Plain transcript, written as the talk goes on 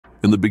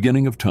In the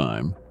beginning of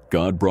time,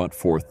 God brought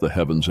forth the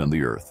heavens and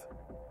the earth.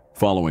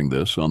 Following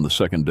this, on the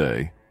second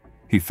day,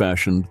 he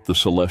fashioned the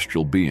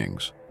celestial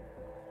beings,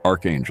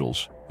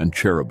 archangels and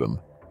cherubim,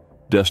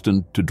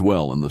 destined to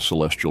dwell in the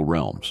celestial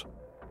realms.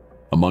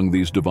 Among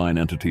these divine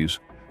entities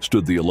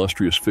stood the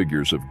illustrious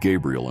figures of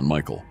Gabriel and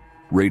Michael,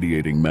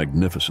 radiating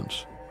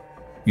magnificence.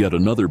 Yet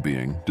another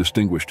being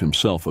distinguished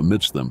himself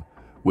amidst them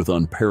with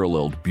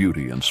unparalleled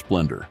beauty and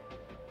splendor,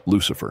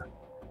 Lucifer.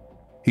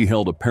 He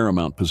held a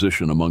paramount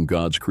position among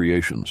God's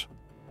creations,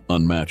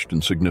 unmatched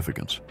in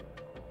significance.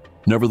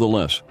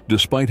 Nevertheless,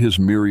 despite his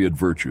myriad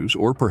virtues,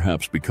 or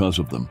perhaps because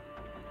of them,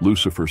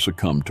 Lucifer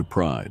succumbed to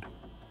pride.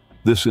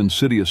 This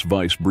insidious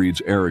vice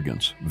breeds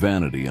arrogance,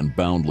 vanity, and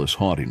boundless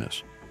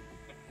haughtiness.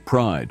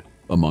 Pride,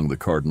 among the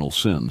cardinal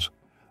sins,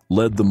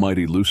 led the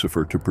mighty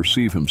Lucifer to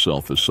perceive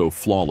himself as so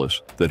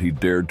flawless that he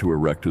dared to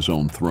erect his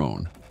own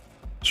throne,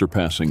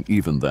 surpassing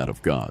even that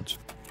of God's.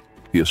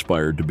 He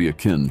aspired to be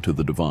akin to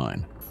the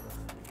divine.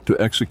 To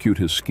execute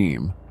his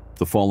scheme,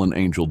 the fallen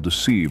angel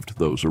deceived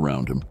those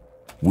around him,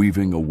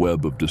 weaving a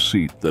web of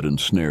deceit that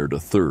ensnared a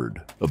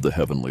third of the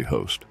heavenly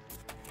host.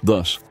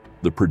 Thus,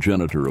 the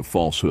progenitor of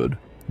falsehood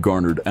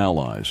garnered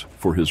allies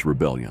for his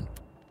rebellion.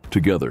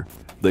 Together,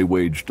 they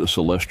waged a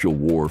celestial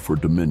war for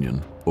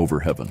dominion over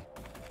heaven.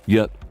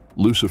 Yet,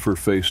 Lucifer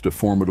faced a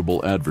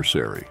formidable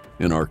adversary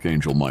in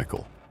Archangel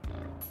Michael.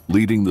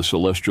 Leading the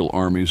celestial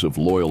armies of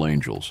loyal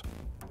angels,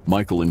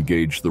 Michael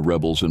engaged the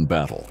rebels in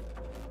battle.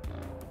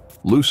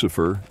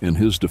 Lucifer, in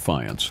his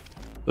defiance,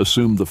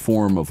 assumed the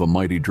form of a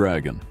mighty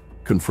dragon,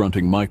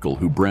 confronting Michael,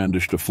 who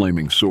brandished a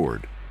flaming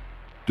sword.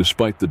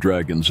 Despite the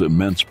dragon's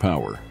immense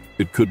power,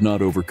 it could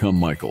not overcome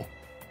Michael,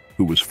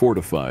 who was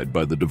fortified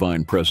by the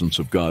divine presence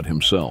of God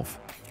himself.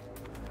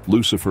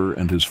 Lucifer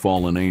and his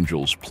fallen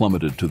angels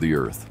plummeted to the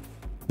earth,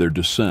 their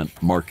descent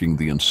marking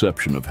the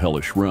inception of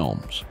hellish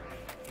realms.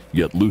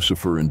 Yet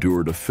Lucifer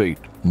endured a fate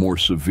more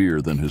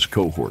severe than his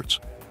cohorts.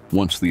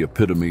 Once the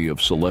epitome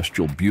of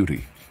celestial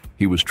beauty,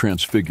 he was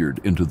transfigured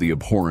into the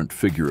abhorrent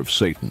figure of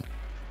Satan,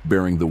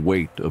 bearing the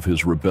weight of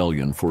his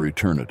rebellion for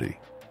eternity.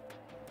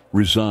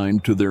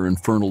 Resigned to their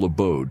infernal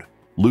abode,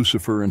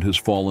 Lucifer and his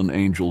fallen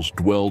angels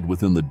dwelled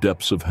within the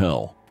depths of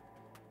hell.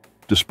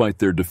 Despite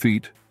their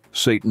defeat,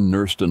 Satan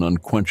nursed an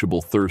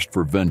unquenchable thirst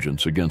for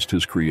vengeance against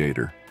his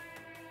creator.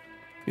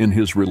 In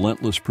his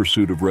relentless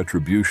pursuit of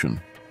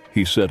retribution,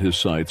 he set his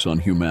sights on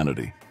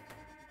humanity,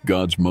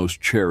 God's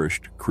most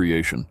cherished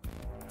creation,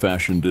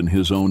 fashioned in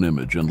his own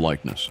image and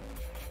likeness.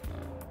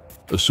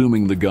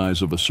 Assuming the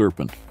guise of a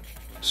serpent,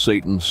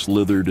 Satan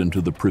slithered into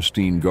the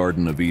pristine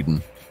Garden of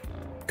Eden,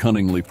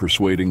 cunningly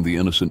persuading the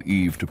innocent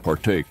Eve to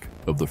partake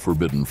of the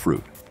forbidden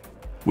fruit.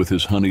 With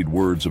his honeyed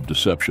words of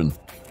deception,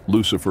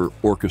 Lucifer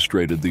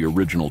orchestrated the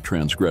original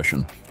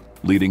transgression,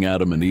 leading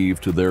Adam and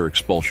Eve to their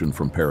expulsion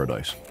from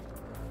paradise.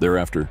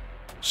 Thereafter,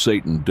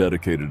 Satan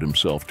dedicated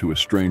himself to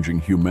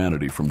estranging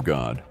humanity from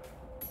God,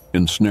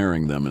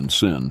 ensnaring them in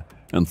sin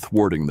and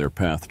thwarting their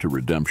path to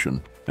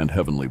redemption and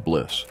heavenly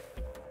bliss.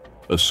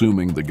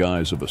 Assuming the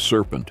guise of a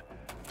serpent,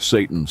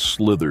 Satan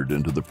slithered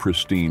into the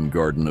pristine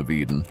Garden of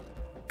Eden,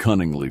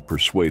 cunningly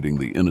persuading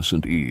the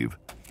innocent Eve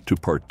to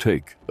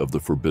partake of the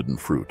forbidden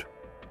fruit.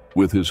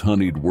 With his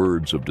honeyed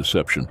words of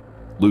deception,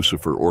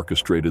 Lucifer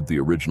orchestrated the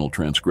original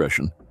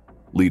transgression,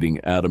 leading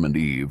Adam and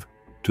Eve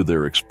to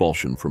their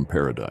expulsion from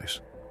paradise.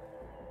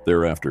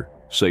 Thereafter,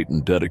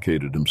 Satan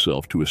dedicated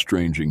himself to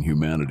estranging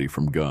humanity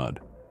from God,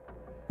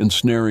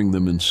 ensnaring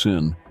them in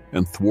sin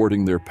and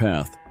thwarting their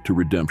path to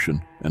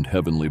redemption and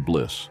heavenly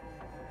bliss.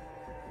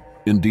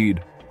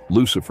 Indeed,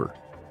 Lucifer,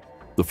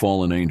 the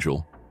fallen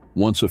angel,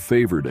 once a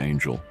favored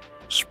angel,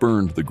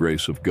 spurned the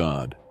grace of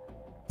God,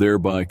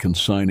 thereby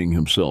consigning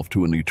himself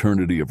to an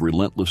eternity of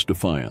relentless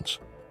defiance,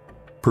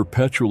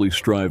 perpetually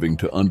striving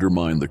to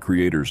undermine the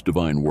Creator's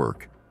divine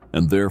work,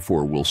 and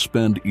therefore will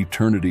spend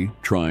eternity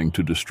trying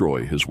to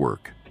destroy his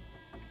work.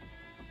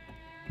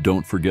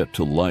 Don't forget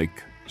to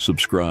like,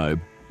 subscribe,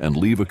 and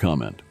leave a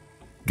comment.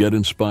 Get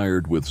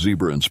inspired with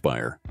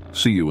Zebrainspire.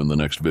 See you in the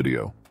next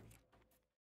video.